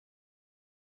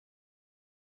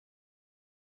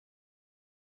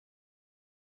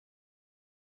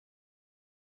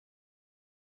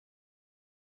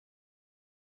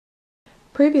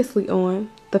Previously on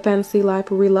The Fantasy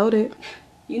Life Reloaded.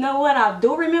 You know what I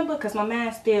do remember? Because my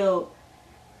mind's still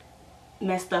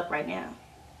messed up right now.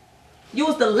 You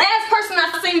was the last person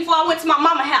I seen before I went to my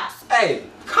mama's house. Hey,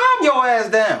 calm your ass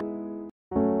down.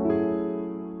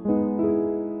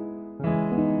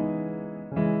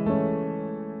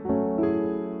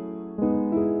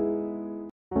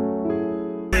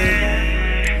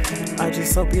 I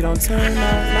just hope you don't turn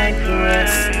out like the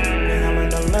rest. And I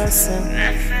learned a lesson.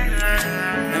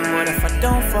 And what if I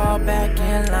don't fall back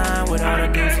in line with all the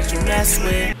dudes that you mess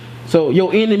with? So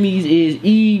your enemies is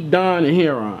Eve, Don, and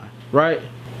Heron, right?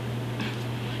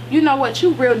 You know what?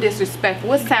 You real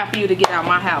disrespectful. It's time for you to get out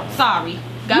my house. Sorry.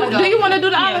 Gotta go. Do you want to do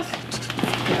the honors?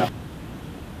 Yeah.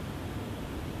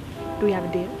 Do we have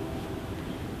a deal?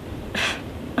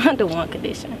 Under one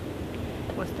condition.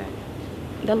 What's that?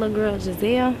 That little girl,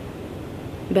 Giselle,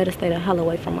 better stay the hell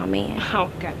away from my man.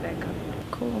 Oh, got that covered.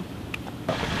 Cool.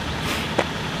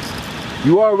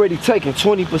 You already taking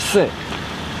 20%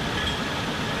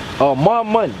 of my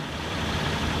money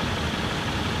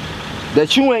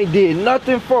that you ain't did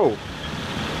nothing for.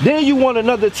 Then you want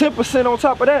another 10% on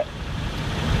top of that?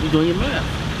 You doing your math.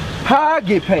 How I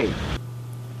get paid?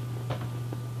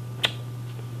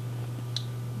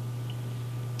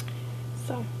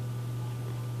 So,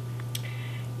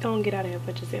 don't get out of here,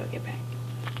 but Giselle get back.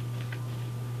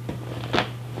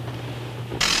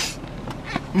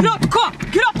 Get off the car!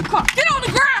 Get off the car! Get on the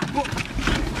ground!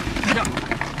 Get up.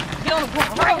 Get on the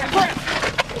ground. Right on the ground.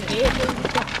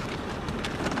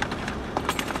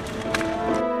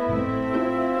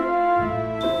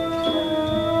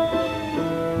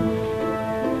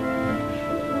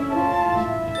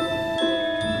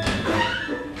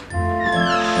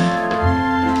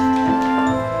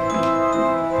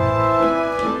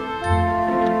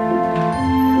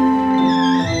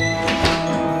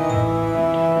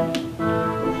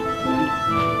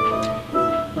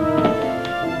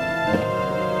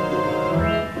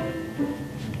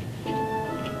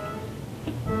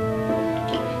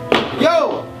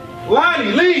 Yo,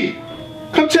 Lonnie, Lee,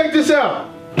 come check this out.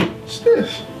 What's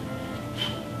this?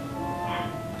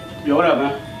 Yo, what up,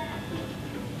 man?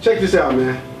 Check this out,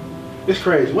 man. It's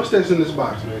crazy. What's this in this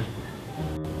box, man?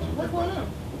 What's going on?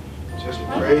 Just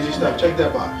some crazy stuff. Check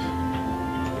that box.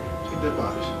 Check that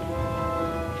box.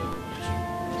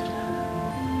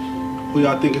 Who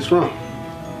y'all think it's from?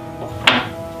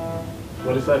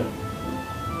 What'd it say?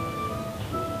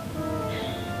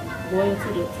 Loyalty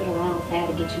to the wrong side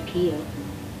to get you killed.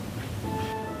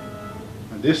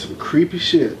 Now, this some creepy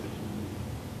shit.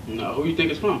 No, who you think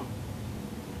it's from?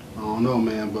 I don't know,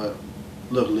 man, but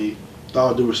look, Lee, with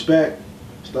all due respect,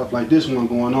 stuff like this wasn't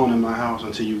going on in my house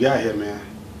until you got here, man.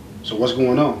 So what's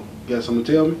going on? You got something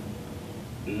to tell me?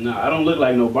 Nah, I don't look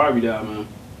like no Barbie doll, man.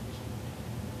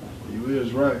 You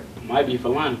is right. It might be for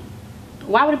Lonnie.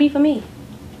 Why would it be for me?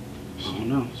 I don't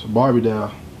know. It's a Barbie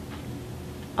doll.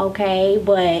 Okay,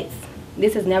 but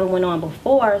this has never went on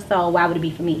before, so why would it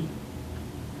be for me?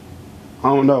 I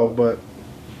don't know, but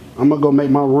I'm gonna go make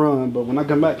my run. But when I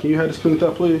come back, can you have this cleaned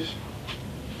up, please?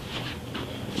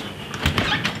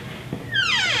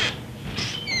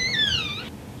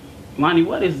 Lonnie,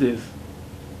 what is this?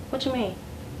 What you mean?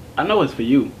 I know it's for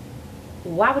you.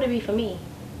 Why would it be for me?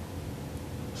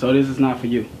 So this is not for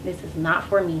you. This is not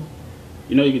for me.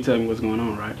 You know you can tell me what's going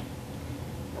on, right?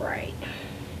 Right.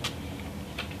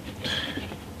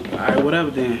 Alright, whatever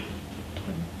then.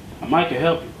 I might can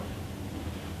help you.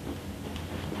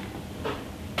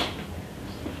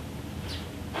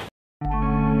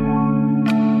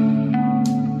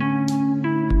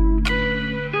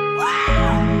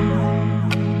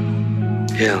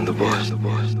 Yeah, I'm the boss.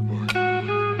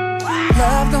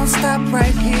 Love don't stop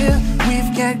right here.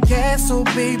 We've got gas, so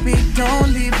baby,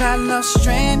 don't leave our love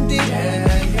stranded.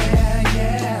 Yeah, yeah,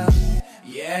 yeah.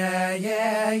 Yeah,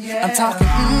 yeah, yeah. I'm talking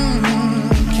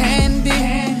candy.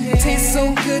 Tastes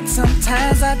so good,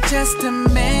 sometimes I just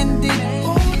demand it.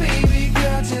 Oh, baby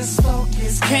girl, just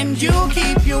focus. Can you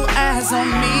keep your eyes on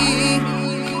me?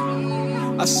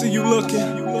 I see you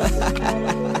looking.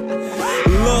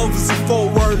 Love is a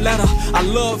 4-word letter. I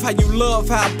love how you love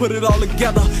how I put it all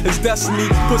together. It's destiny,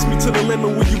 push me to the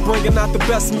limit when you bringing out the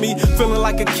best of me. Feeling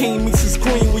like a king meets his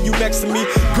queen when you next to me.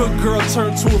 Good girl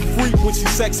turn to a freak when she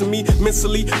sexing me.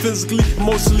 Mentally, physically,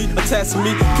 emotionally attached to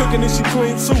me. Cooking and she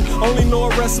clean too, only know a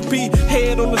recipe.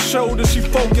 Head on the shoulder, she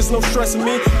focused, no stressing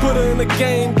me. Put her in the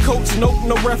game, coach, nope,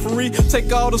 no referee.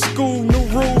 Take all the school, new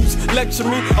rules, lecture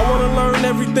me. I wanna learn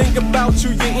everything about you,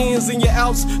 your ins and your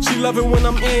outs. She love it when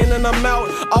I'm in and I'm out.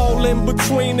 All in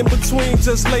between ain't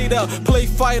just laid up. Play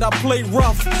fight, I play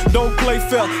rough, don't play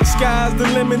fair. Sky's the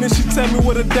limit and she tell me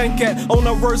where to dank at. On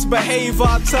her worst behavior,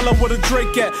 I tell her where to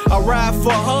drink at. I ride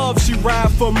for her, if she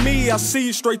ride for me. I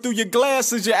see straight through your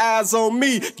glasses, your eyes on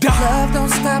me. Love don't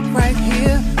stop right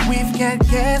here. We've got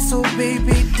gas, so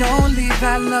baby, don't leave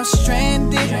our love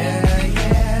stranded.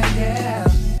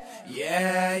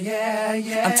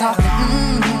 Yeah. I'm talking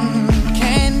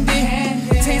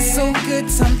candy. Tastes so good,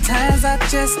 sometimes I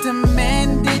just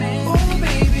demand it. Oh,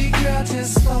 baby girl,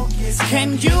 just focus.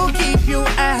 Can you keep your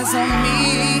eyes on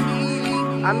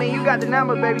me? I mean, you got the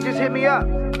number, baby. Just hit me up.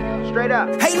 Straight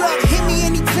up. Hey, look, hit me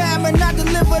anytime and I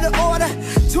deliver the order.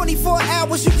 24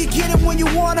 hours, you can get it when you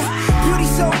wanna. Beauty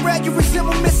so rare, you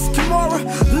resemble Mrs. Kimura.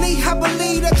 I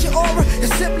believe that your aura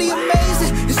is simply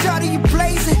amazing. And shawty, you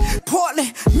blazing.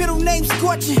 Portland, middle name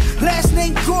scorching, last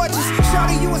name gorgeous.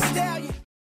 Shawty, you a stallion.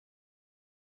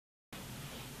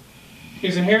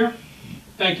 He's in here?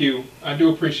 Thank you. I do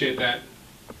appreciate that.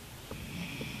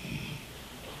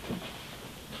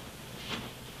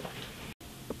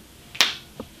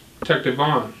 Detective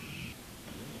Vaughn.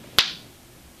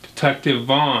 Detective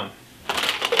Vaughn.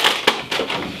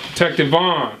 Detective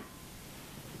Vaughn.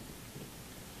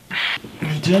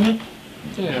 Lieutenant?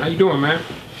 Yeah, how you doing, man?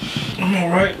 I'm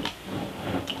alright.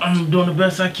 I'm doing the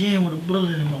best I can with a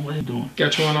bullet in my way.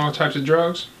 Got you on all types of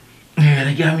drugs? Yeah,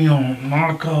 they got me on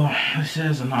narco. It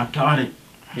says a narcotic.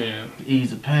 Yeah. To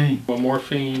ease the pain. Well,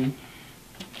 morphine,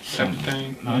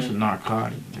 everything. No, it's a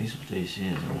narcotic. That's what they say,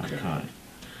 it's a narcotic.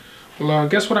 Well,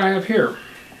 guess what I have here?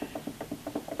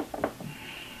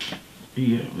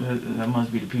 Yeah, that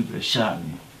must be the people that shot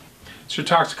me. It's your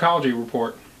toxicology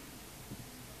report.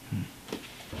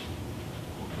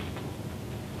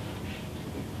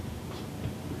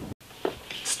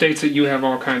 States that you have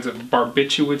all kinds of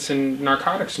barbiturates and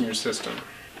narcotics in your system.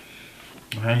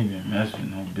 I ain't been messing with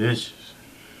no bitches.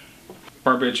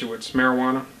 Barbiturates,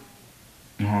 marijuana,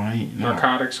 No, I ain't. No.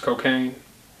 narcotics, cocaine.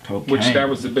 Cocaine. Which that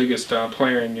was the biggest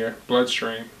player in your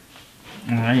bloodstream.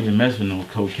 I ain't been messing with no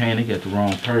cocaine. They got the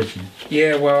wrong person.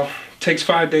 Yeah, well, it takes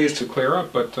 5 days to clear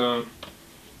up, but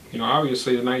you know,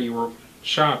 obviously the night you were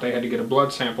shot, they had to get a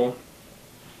blood sample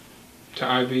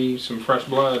to IV some fresh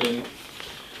blood, and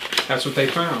that's what they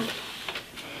found.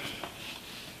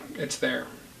 It's there.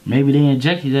 Maybe they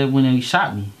injected that when they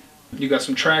shot me. You got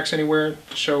some tracks anywhere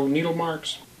to show needle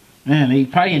marks? Man, they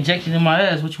probably injected in my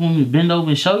ass. What, you want me to bend over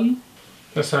and show you?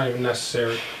 That's not even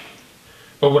necessary.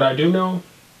 But what I do know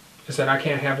is that I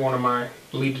can't have one of my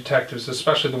lead detectives,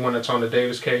 especially the one that's on the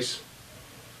Davis case,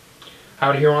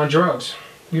 out here on drugs.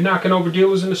 You knocking over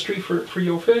dealers in the street for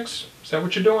your fix? Is that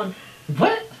what you're doing?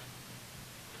 What?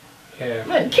 Yeah.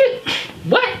 Man, kid,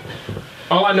 what?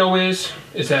 All I know is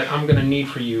that I'm gonna need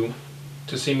for you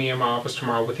to see me in my office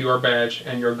tomorrow with your badge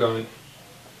and your gun.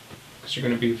 Because you're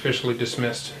gonna be officially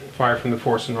dismissed, fired from the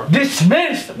force in North.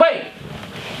 Dismissed? Wait!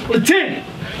 Lieutenant!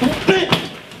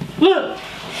 Look!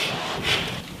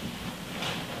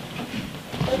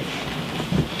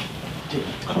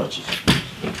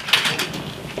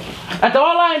 After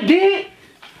all I did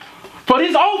for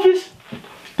this office,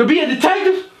 to be a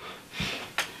detective,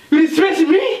 you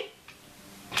dismissing me?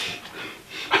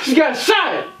 I just got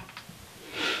shot.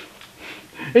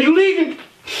 And you leaving?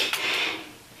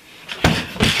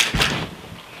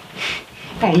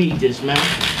 I don't need this, man.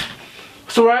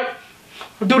 It's alright.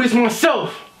 I'll do this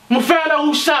myself. I'm gonna find out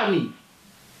who shot me.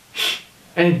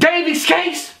 And in David's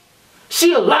case,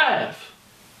 she alive.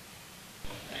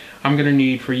 I'm gonna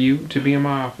need for you to be in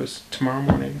my office tomorrow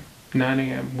morning, 9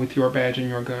 a.m. with your badge and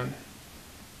your gun.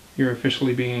 You're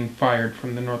officially being fired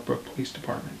from the Northbrook Police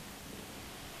Department.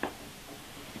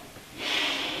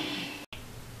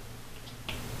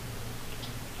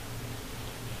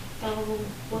 So,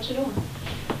 what you doing?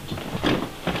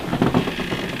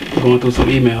 Going through some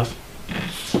emails.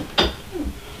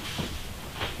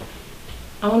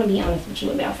 I want to be honest with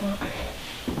you about something.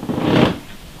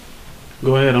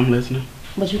 Go ahead, I'm listening.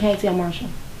 But you can't tell Marshall.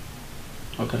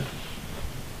 Okay.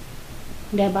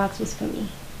 That box was for me.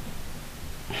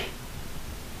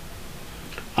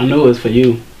 I knew it was for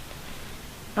you.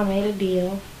 I made a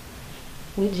deal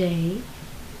with Jade,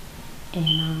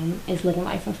 and it's looking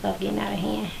like some stuff getting out of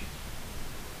hand.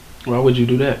 Why would you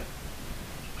do that?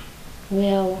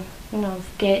 Well, you know,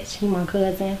 Sketch, he my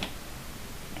cousin,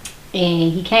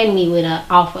 and he came to me with an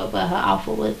offer, but her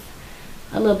offer was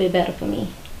a little bit better for me.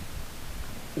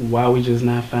 Why we just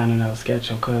not finding out Sketch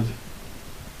your cousin?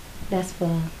 That's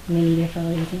for many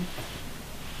different reasons.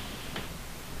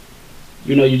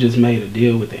 You know you just made a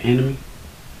deal with the enemy?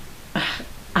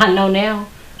 I know now.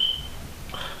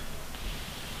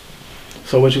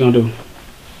 So what you gonna do?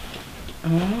 I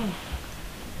don't know.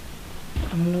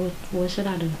 I don't know. What should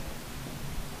I do?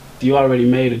 You already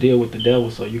made a deal with the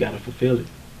devil, so you gotta fulfill it.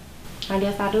 I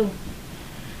guess I do.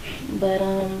 But,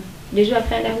 did you ever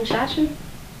find out who shot you?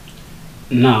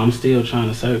 Nah, I'm still trying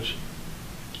to search.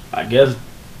 I guess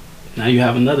now you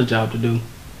have another job to do.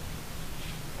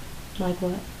 Like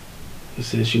what?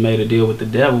 Since you made a deal with the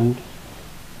devil,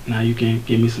 now you can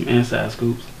give me some inside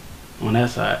scoops on that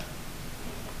side.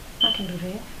 I can do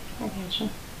that. I got you.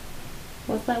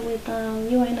 What's up with,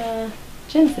 you and,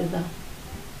 Genesis,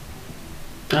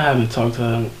 though? I haven't talked to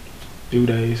her in a few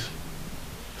days.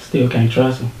 Still can't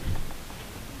trust her.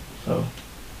 So.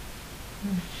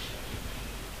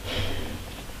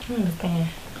 I understand.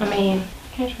 I mean,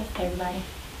 can't trust everybody.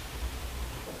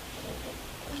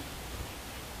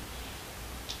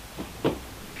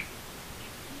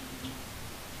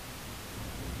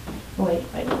 Wait.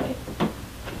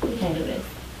 We can't do this.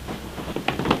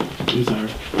 I'm sorry.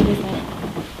 What is that?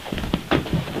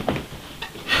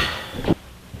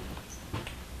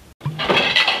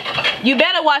 You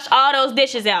better wash all those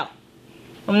dishes out.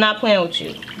 I'm not playing with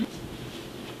you.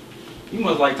 You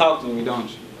must like talking to me, don't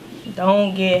you?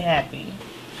 Don't get happy.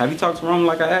 Have you talked to Rome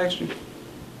like I asked you?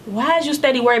 Why is you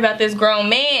steady worried about this grown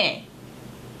man?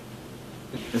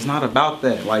 It's not about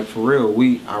that. Like, for real,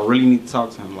 I really need to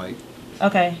talk to him. Like,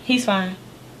 Okay, he's fine.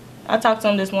 I talked to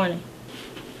him this morning.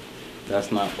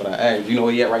 that's not what I asked. You know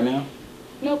where he at right now?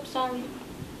 Nope, sorry.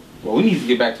 Well, we need to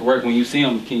get back to work. When you see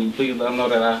him, can you please let him know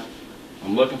that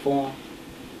I'm looking for him?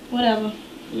 Whatever.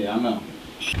 Yeah, I know.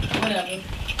 Whatever.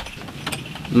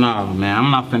 Nah, man,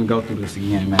 I'm not finna go through this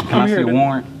again, man. Can I'm I see here a to-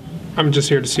 warrant? I'm just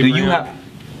here to see Do Brianna. you have...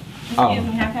 Oh,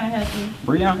 Excuse me, how can I help you?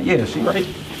 Brianna? Yeah, she right.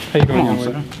 How you doing, Come on, young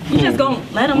sir. lady? You just gonna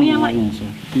let him in like... Come on,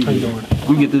 sir. How you doing?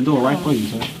 We get this door right for you,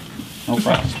 sir. No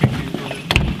problem.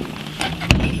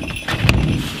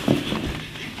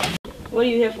 What are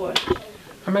you here for?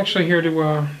 I'm actually here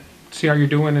to see how you're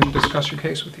doing and discuss your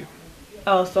case with you.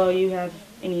 Oh, so you have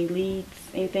any leads,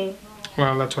 anything?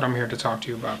 Well, that's what I'm here to talk to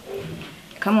you about.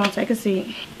 Come on, take a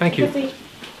seat. Thank you. Take a seat.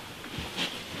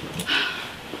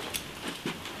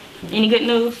 Any good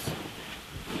news?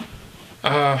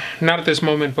 Not at this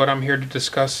moment, but I'm here to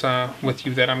discuss with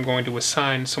you that I'm going to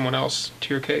assign someone else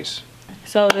to your case.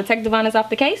 So Detective Vaughn is off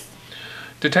the case?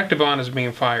 Detective Vaughn is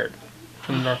being fired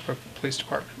from the Norfolk Police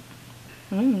Department.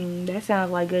 That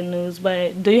sounds like good news,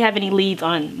 but do you have any leads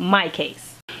on my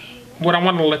case? What I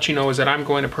want to let you know is that I'm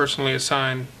going to personally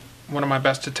assign one of my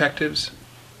best detectives,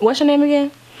 What's your name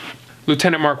again?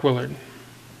 Lieutenant Mark Willard.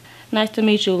 Nice to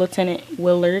meet you, Lieutenant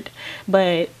Willard.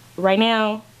 But right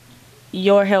now,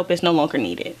 your help is no longer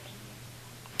needed.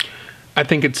 I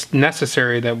think it's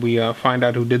necessary that we find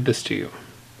out who did this to you.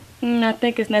 I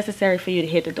think it's necessary for you to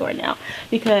hit the door now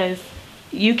because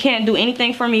you can't do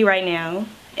anything for me right now.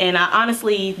 And I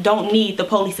honestly don't need the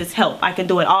police's help. I can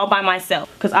do it all by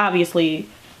myself because obviously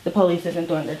the police isn't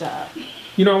doing their job.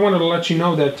 You know, I wanted to let you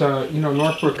know that,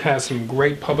 Northbrook has some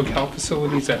great public health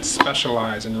facilities that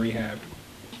specialize in rehab.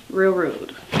 Real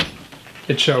rude.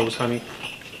 It shows, honey.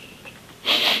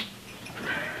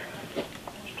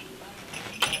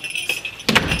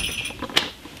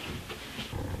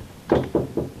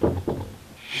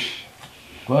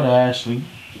 What, Ashley?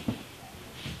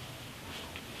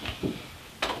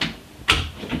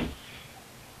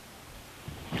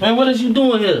 Man, what is you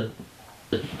doing here?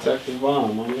 Detective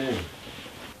Vaughn, my man.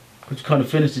 But you come to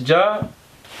finish the job?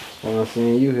 Well, I'm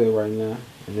seeing you here right now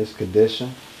in this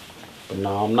condition. But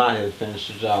no, I'm not here to finish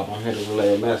the job. I'm here to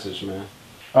relay a message, man.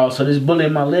 Oh, so this bullet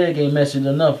in my leg ain't messing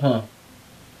enough, huh?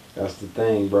 That's the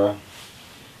thing, bruh.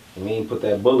 We ain't put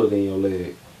that bullet in your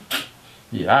leg.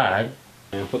 Yeah, alright.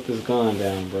 Man, put this gun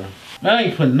down, bruh. Man, I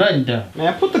ain't putting nothing down.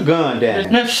 Man, put the gun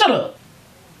down. Man, shut up.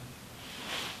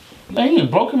 Man, you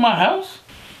ain't broke in my house?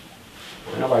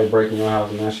 Nobody breaking your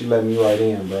house, man. She letting me right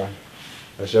in, bruh.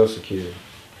 That's your security.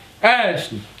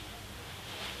 Ashley.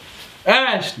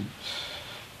 Ashley.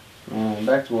 Man,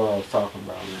 back to what I was talking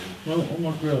about, man.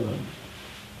 Where my girl at?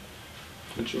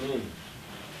 What you mean?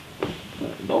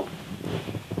 Nope.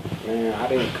 Man, I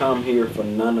didn't come here for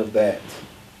none of that.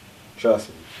 Trust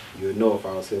me. You'd know if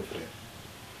I was here for that.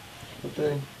 What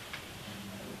thing?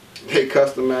 They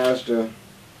customized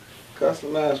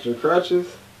your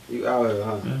crutches? You out here,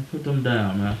 huh? Man, put them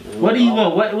down, man. What do you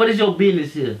want? What is your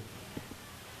business here?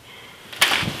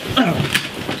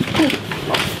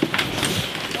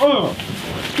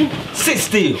 Sit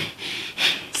still.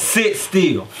 Sit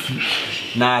still.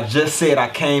 Now, I just said I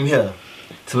came here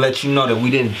to let you know that we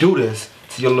didn't do this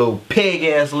to your little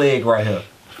peg-ass leg right here.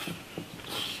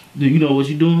 Do you know what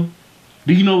you doing?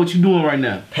 Do you know what you doing right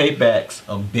now? Payback's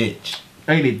a bitch.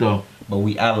 Ain't it though? But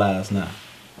we allies now.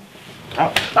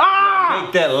 Ah!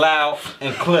 Make that loud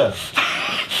and clear.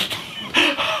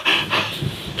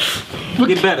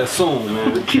 Get better soon,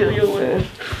 man. Kill your ass.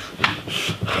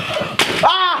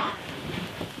 Ah!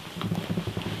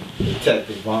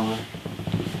 Detective Vaughn.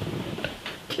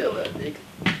 Kill that nigga.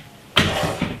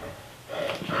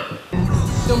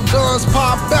 Them guns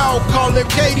pop out, call it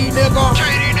Katie, nigga.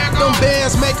 Them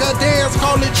bands make her dance,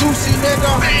 call it juicy,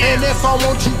 nigga. And if I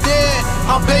want you dead,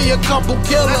 I'll pay a couple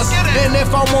killers. And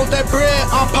if I want that bread,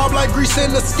 I'll pop like grease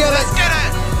in the skillet.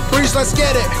 Breeze, let's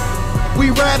get it. We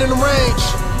ride in the range.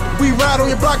 We ride on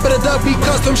your block, better duck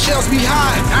because them shells be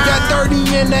high. Got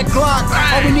 30 in that Glock,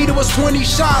 all we needed was 20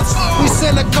 shots. We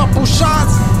send a couple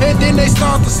shots, and then they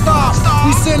start to stop.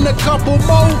 We send a couple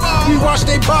more, we watch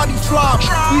they body flop.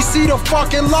 We see the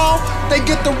fucking law, they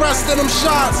get the rest of them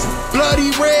shots. Bloody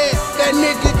red, that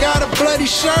nigga got a bloody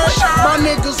shirt. My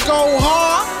niggas go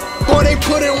hard, boy they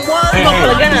put in work. Hey,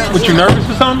 what, you nervous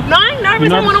or something? No, I ain't nervous.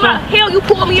 I want to hell, you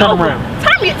pulled me over.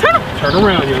 Turn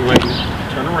around, young lady.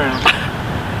 Turn around.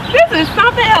 This is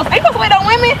something else. Ain't supposed to wait on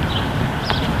women.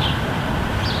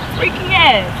 Freaky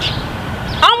ass.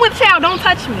 I'm with y'all. Don't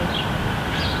touch me.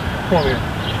 Come over here.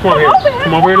 Come over here.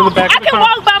 Come over here to the back of the car. I can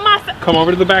walk by myself. Come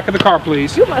over to the back of the car,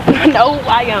 please. You must know who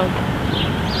I am.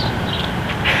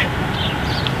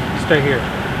 Stay here.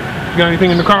 You got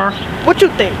anything in the car? What you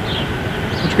think?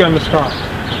 What you got in this car?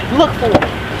 Look for it.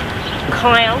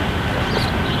 Clown.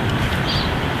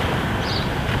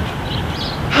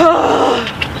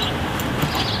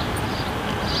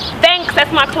 Thanks,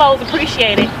 that's my clothes.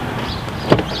 Appreciate it.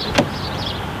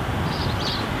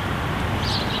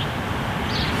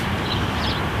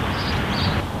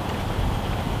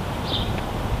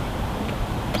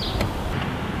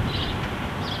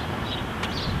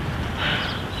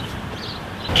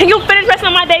 Can you finish the rest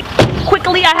of my day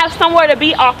quickly? I have somewhere to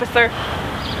be, officer.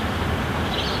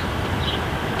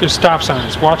 There's stop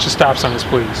signs. Watch the stop signs,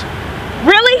 please.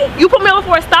 Really? You put me over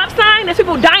for a stop sign? There's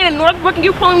people dying in Northbrook and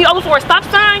you pulling me over for a stop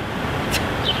sign?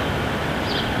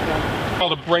 It's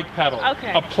called a brake pedal.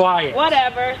 Okay. Apply it.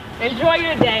 Whatever. Enjoy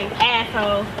your day,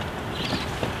 asshole.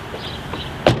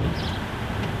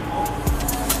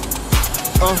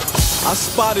 I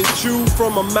spotted you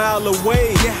from a mile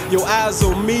away. Your eyes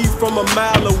on me from a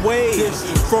mile away.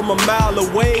 From a mile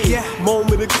away.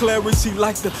 Moment of clarity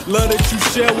like the love that you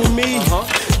share with me.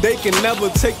 They can never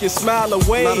take your smile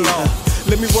away.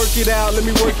 Let me work it out, let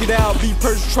me work it out. Be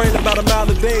person trained about a mile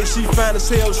a day. She fine as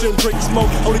hell, she don't drink smoke,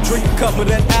 only drink a cup of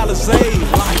that Alizé.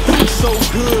 It's so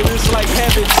good, it's like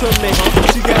heaven to me.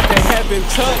 She got that heaven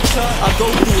touch. I go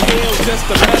through hell just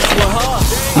to mess with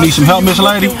her. You need some help, Miss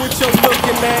Lady?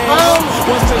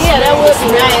 Yeah, that would be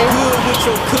nice. Good with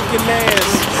your cooking ass.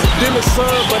 Dinner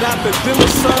served, but after dinner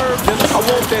served, I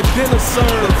want that dinner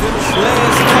served.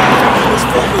 Last call is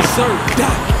for dessert.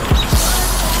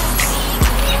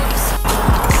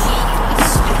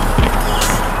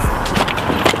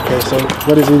 Okay, so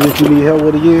what is it that you need help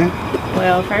with again?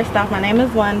 Well, first off, my name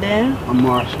is London. I'm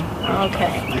Marshall.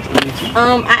 Okay. Nice to meet you.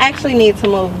 I actually need to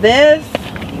move this,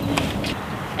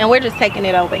 and we're just taking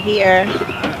it over here.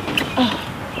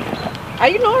 Are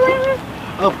you new around here?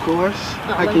 Of course.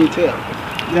 How can you tell?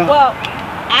 Yeah. Well,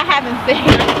 I haven't seen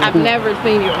you. I've never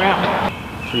seen you around here.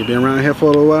 So you been around here for a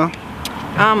little while?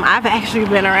 I've actually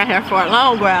been around here for a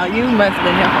long while. You must have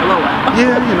been here for a little while.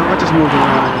 Yeah, you know, I just moved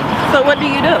around. So what do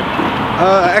you do?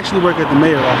 I actually work at the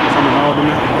mayor's office. I'm an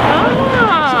alderman.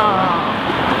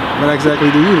 Oh. What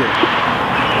exactly do you do?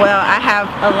 Well, I have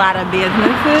a lot of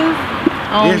businesses,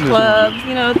 own clubs,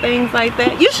 you know, things like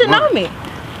that. You should know me.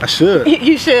 I should.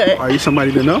 You should. Are you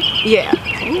somebody to know? Yeah.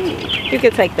 You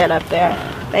can take that up there.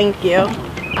 Thank you.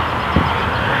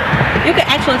 You can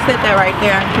actually sit there right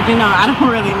there, because you know, I don't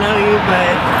really know you,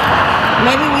 but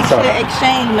maybe we should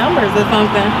exchange numbers or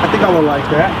something. I think I would like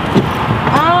that.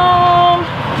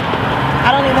 I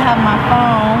don't even have my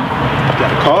phone. You got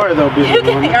a car though, busy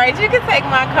woman. Alright, you can take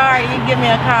my car, you can give me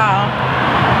a call.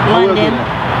 I will do London.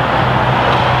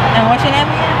 that. And what's your name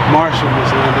again? Marshall,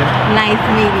 Miss London. Nice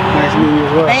meeting you. Nice meeting you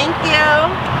as well. Thank you.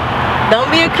 Don't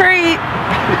be a creep.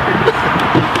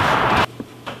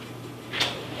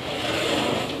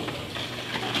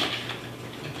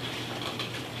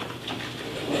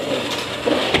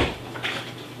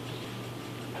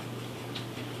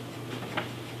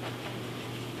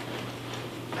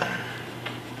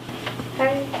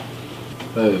 Hey.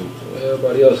 Hey, where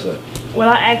everybody else at? Well,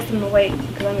 I asked him to wait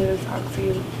because I need to talk to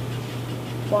you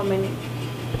for a minute.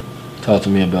 Talk to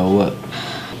me about what?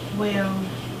 Well,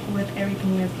 with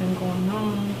everything that's been going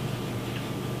on,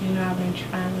 you know, I've been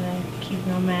trying to keep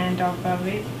my mind off of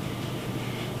it.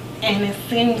 And it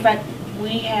seems like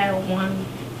we had one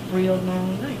real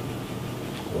long night.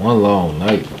 One long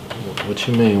night? What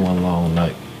you mean one long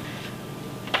night?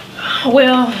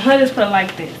 Well, let's just put it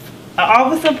like this. An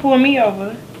officer pulled me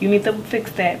over. You need to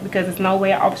fix that because there's no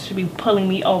way an officer should be pulling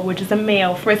me over, which is a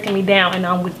male, frisking me down, and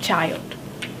I'm with child.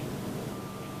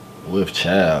 With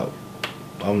child?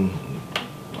 I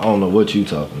don't know what you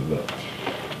talking about.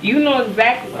 You know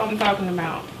exactly what I'm talking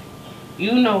about.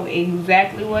 You know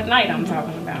exactly what night I'm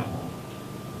talking about.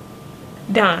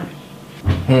 Don.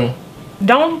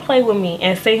 Don't play with me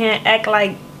and sit here and act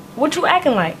like what you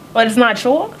acting like. But it's not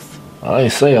yours. I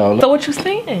ain't say all that. So what you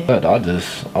saying? I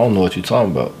don't know what you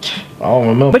talking about. I don't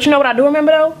remember. But you know what I do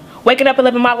remember though? Waking up and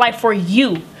living my life for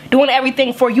you. Doing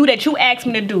everything for you that you asked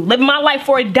me to do. Living my life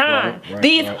for Don.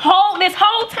 This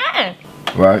whole time.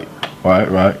 Right.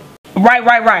 Right.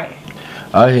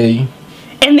 I hear you.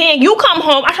 And then you come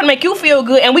home, I try to make you feel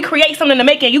good, and we create something to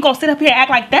make it. You gonna sit up here and act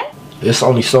like that? It's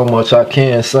only so much I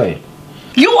can say.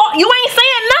 You ain't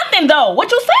saying nothing though.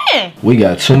 What you saying? We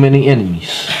got too many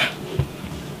enemies.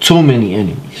 Too many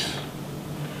enemies.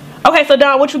 Okay, so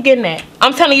Don, what you getting at?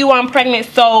 I'm telling you I'm pregnant,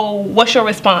 so what's your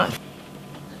response?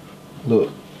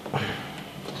 Look,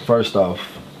 first off,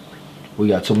 we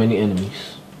got too many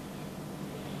enemies.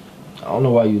 I don't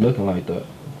know why you looking like that.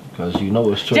 Because you know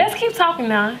it's true. Just keep talking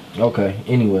now. Okay,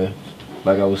 anyway,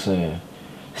 like I was saying.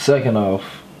 Second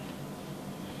off,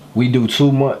 we do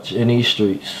too much in these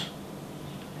streets.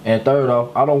 And third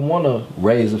off, I don't want to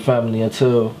raise a family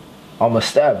until I'm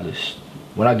established.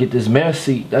 When I get this mayor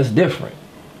seat, that's different.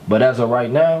 But as of right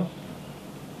now,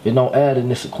 it don't add in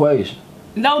this equation.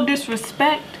 No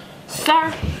disrespect,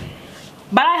 sir.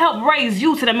 But I helped raise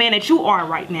you to the man that you are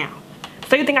right now.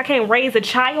 So you think I can't raise a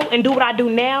child and do what I do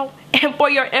now? And for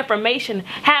your information,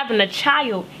 having a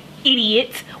child,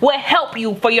 idiot, will help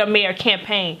you for your mayor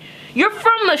campaign. You're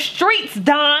from the streets,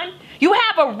 Don. You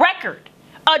have a record.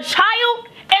 A child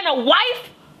and a wife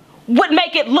would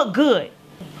make it look good.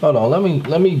 Hold on,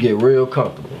 let me get real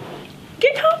comfortable.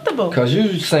 Get comfortable. Cause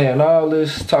you saying all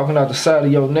this, talking out the side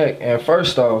of your neck, and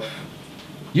first off,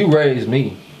 you raised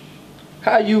me.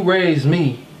 How you raised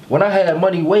me when I had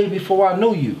money way before I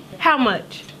knew you? How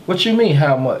much? What you mean,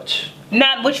 how much?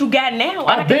 Not what you got now.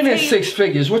 I've been in 6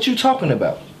 figures. What you talking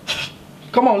about?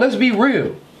 Come on, let's be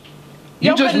real.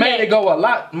 You just made it go a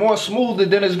lot more smoother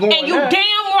than it's going. And you damn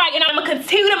right, and I'm gonna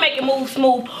continue to make it move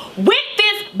smooth. With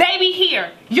this baby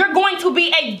here, you're going to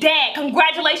be a dad.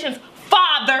 Congratulations,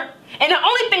 father. And the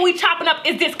only thing we chopping up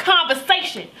is this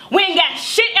conversation. We ain't got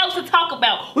shit else to talk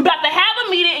about. We about to have a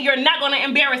meeting and you're not gonna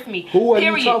embarrass me. Who are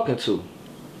you talking to?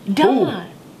 Don.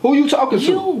 Who you talking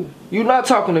to? You not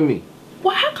talking to me.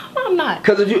 Well, how come I'm not?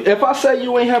 Cause if I say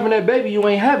you ain't having that baby, you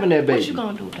ain't having that baby. What you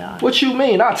gonna do, Don? What you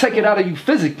mean? I'll take it out of you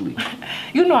physically.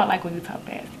 You know I like when you talk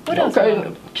fast. What else?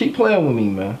 Okay, keep playing with me,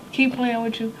 man. Keep playing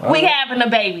with you. We having a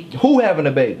baby. Who having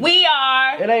a baby? We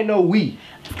are. It ain't no we.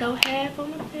 Let's go half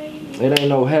on the baby. It ain't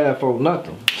no half on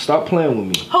nothing. Stop playing with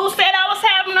me. Who said I was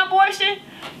having an abortion?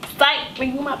 Psych,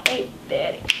 bring you my baby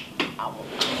daddy.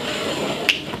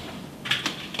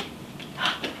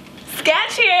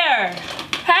 Sketch here.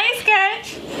 Hey,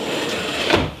 Sketch.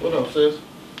 What up, sis?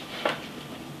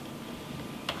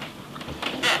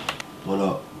 What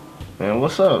up? Man,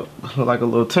 what's up? Like a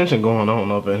little tension going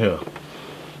on up in here.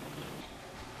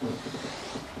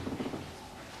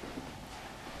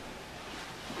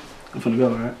 I'm finna go,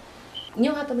 right? You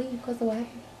don't have to leave because of what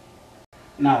happened.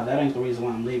 Nah, that ain't the reason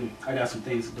why I'm leaving. I got some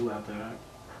things to do out there,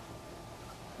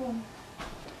 right?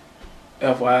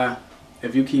 FYI,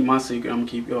 if you keep my secret, I'm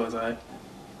gonna keep yours, alright?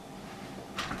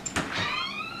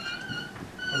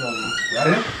 What's up, man? Right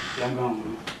here? Yeah, I'm going,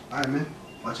 man. Alright, man.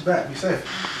 Watch your back. Be safe.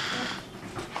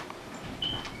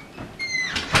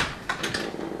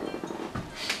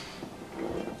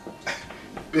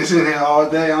 Been sitting here all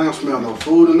day. I don't smell no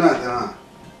food or nothing, huh?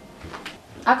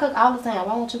 I cook all the time.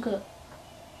 Why won't you cook?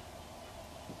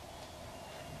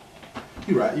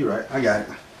 You right. You right. I got it.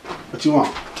 What you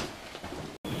want?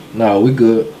 No, we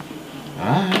good.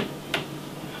 Alright.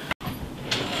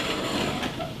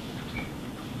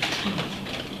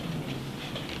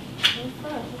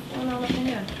 What's going on up in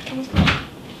here?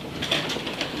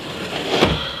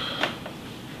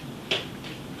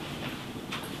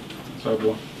 What's up,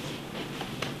 boy?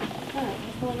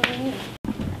 What's going on in here?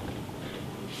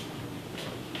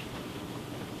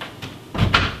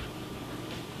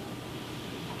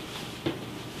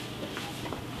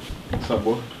 What's up,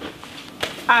 boy?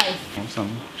 Ice.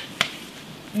 Something.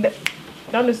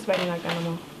 Don't disrespect me like that no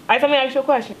more. Ice, let me ask you a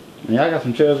question. Yeah, I got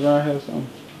some chairs around here, something.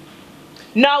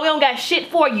 No, we don't got shit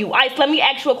for you. Ice, let me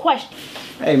ask you a question.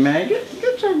 Hey, man,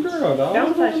 get your girl, dog.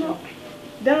 Don't touch me.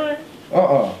 Done.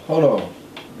 Hold on.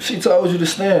 She told you to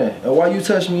stand, and why you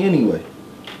touch me anyway?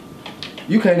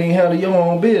 You can't even handle your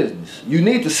own business. You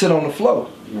need to sit on the floor.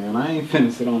 Man, I ain't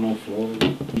finna sit on no floor.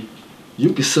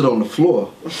 You can sit on the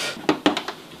floor.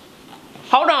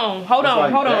 Hold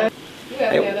on.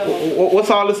 Hey, what's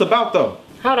all this about though?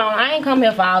 Hold on, I ain't come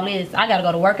here for all this. I gotta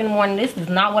go to work in the morning. This is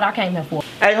not what I came here for.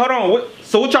 Hey, hold on.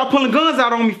 So what y'all pulling guns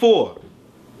out on me for?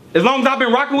 As long as I've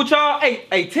been rocking with y'all,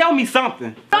 hey, tell me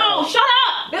something. No, shut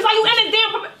up. That's why you in this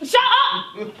damn. Shut up.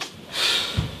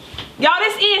 Y'all,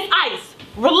 this is ice.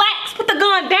 Relax. Put the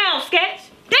gun down, Sketch.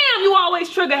 Damn, you always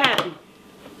trigger happy.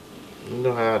 You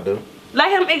know how I do.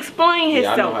 Let him explain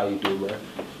himself. Yeah, I know how you do, bro.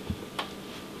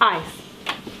 Ice.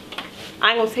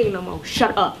 I ain't gonna tell you no more.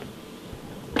 Shut up.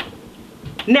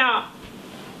 Now,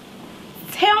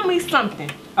 tell me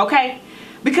something, okay?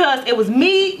 Because it was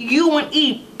me, you, and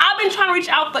Eve. I've been trying to reach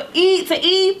out to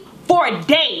Eve for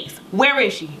days. Where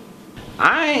is she?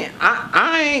 I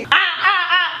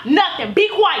ain't. Nothing. Be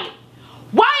quiet.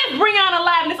 Why is Breonna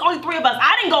alive and there's only 3 of us?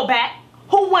 I didn't go back.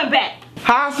 Who went back?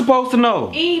 How I supposed to know?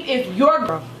 Eve is your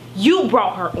girl. You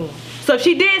brought her on. So if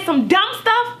she did some dumb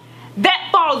stuff, that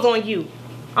falls on you.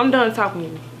 I'm done talking to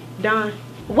you. Done.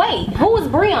 Wait, who is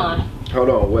Breon? Hold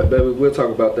on, baby. We'll talk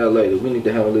about that later. We need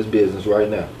to handle this business right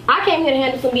now. I came here to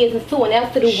handle some business too, and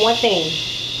that's to do one thing.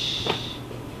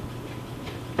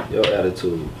 Your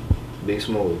attitude. Be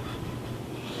smooth.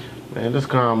 Man, just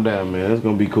calm down, man. It's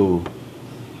gonna be cool.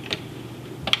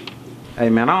 Hey,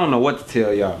 man, I don't know what to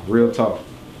tell y'all. Real talk.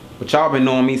 But y'all been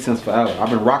knowing me since forever. I've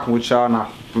been rocking with y'all, and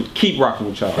I'm keep rocking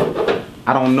with y'all.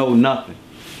 I don't know nothing.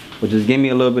 But just give me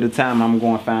a little bit of time, and I'm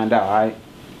going to find out, all right?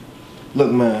 Look,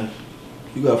 man.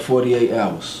 You got 48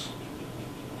 hours.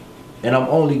 And I'm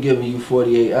only giving you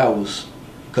 48 hours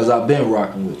because I've been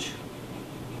rocking with you.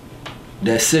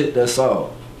 That's it. That's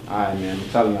all. All right, man. I'm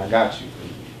telling you, I got you.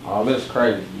 All this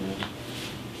crazy, man.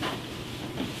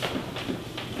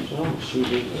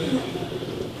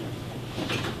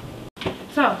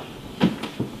 So,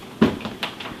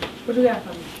 what you got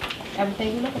for me?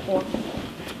 Everything you're looking for.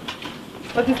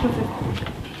 What this consist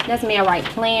of? That's me, right?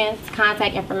 Plans,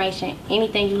 contact information,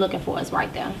 anything you're looking for is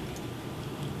right there.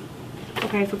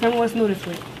 Okay, so tell me what's new this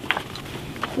week.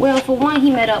 Well, for one,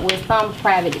 he met up with some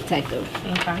private detective.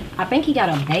 Okay. I think he got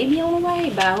a baby on the way,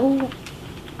 by who?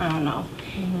 I don't know.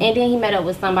 And then he met up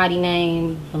with somebody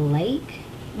named Blake.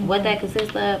 What that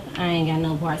consists of, I ain't got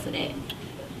no parts of that.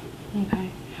 Okay.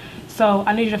 So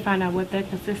I need you to find out what that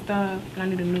consists of, and I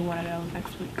need a new one of those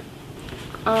next week.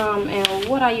 And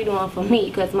what are you doing for me?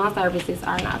 Because my services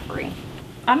are not free.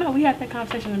 I know, we had that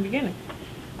conversation in the beginning.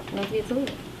 Let's get to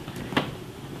it.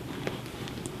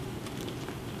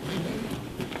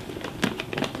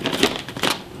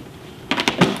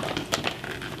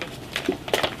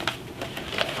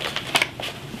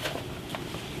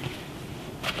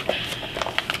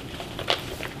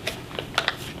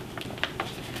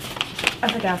 I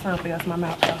think I have something else in my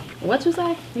mouth though. What you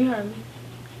say? You heard me.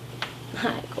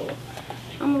 Alright, cool.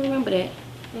 I'm gonna remember that.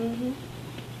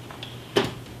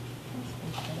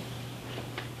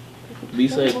 Be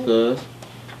safe, cuz.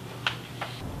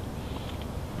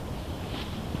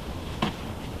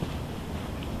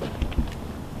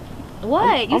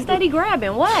 What? You steady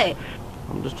grabbing. What?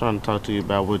 I'm just trying to talk to you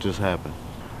about what just happened.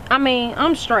 I mean,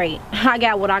 I'm straight. I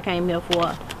got what I came here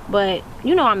for. But,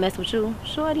 you know I mess with you.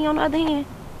 Shorty, on the other hand,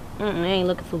 ain't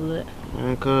looking too good.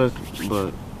 Man, cuz,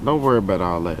 but don't worry about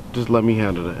all that. Just let me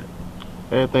handle that.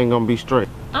 Everything gonna be straight.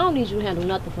 I don't need you to handle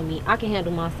nothing for me. I can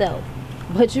handle myself.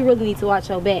 But you really need to watch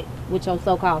your back with your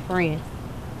so-called friends.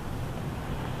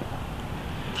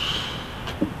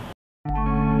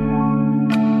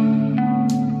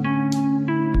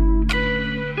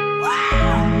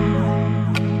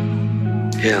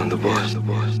 Yeah, I'm the boss.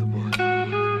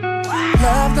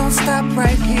 Love don't stop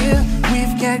right here.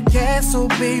 We've got gas, so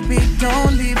baby,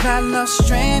 don't leave our love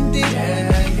stranded. Yeah.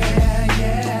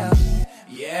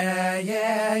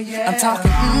 I'm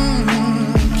talking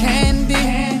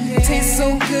candy. Tastes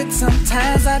so good,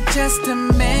 sometimes I just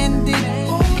demand it.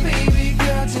 Oh, baby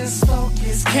girl, just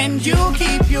focus. Can you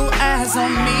keep your eyes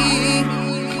on me?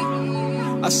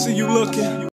 I see you looking.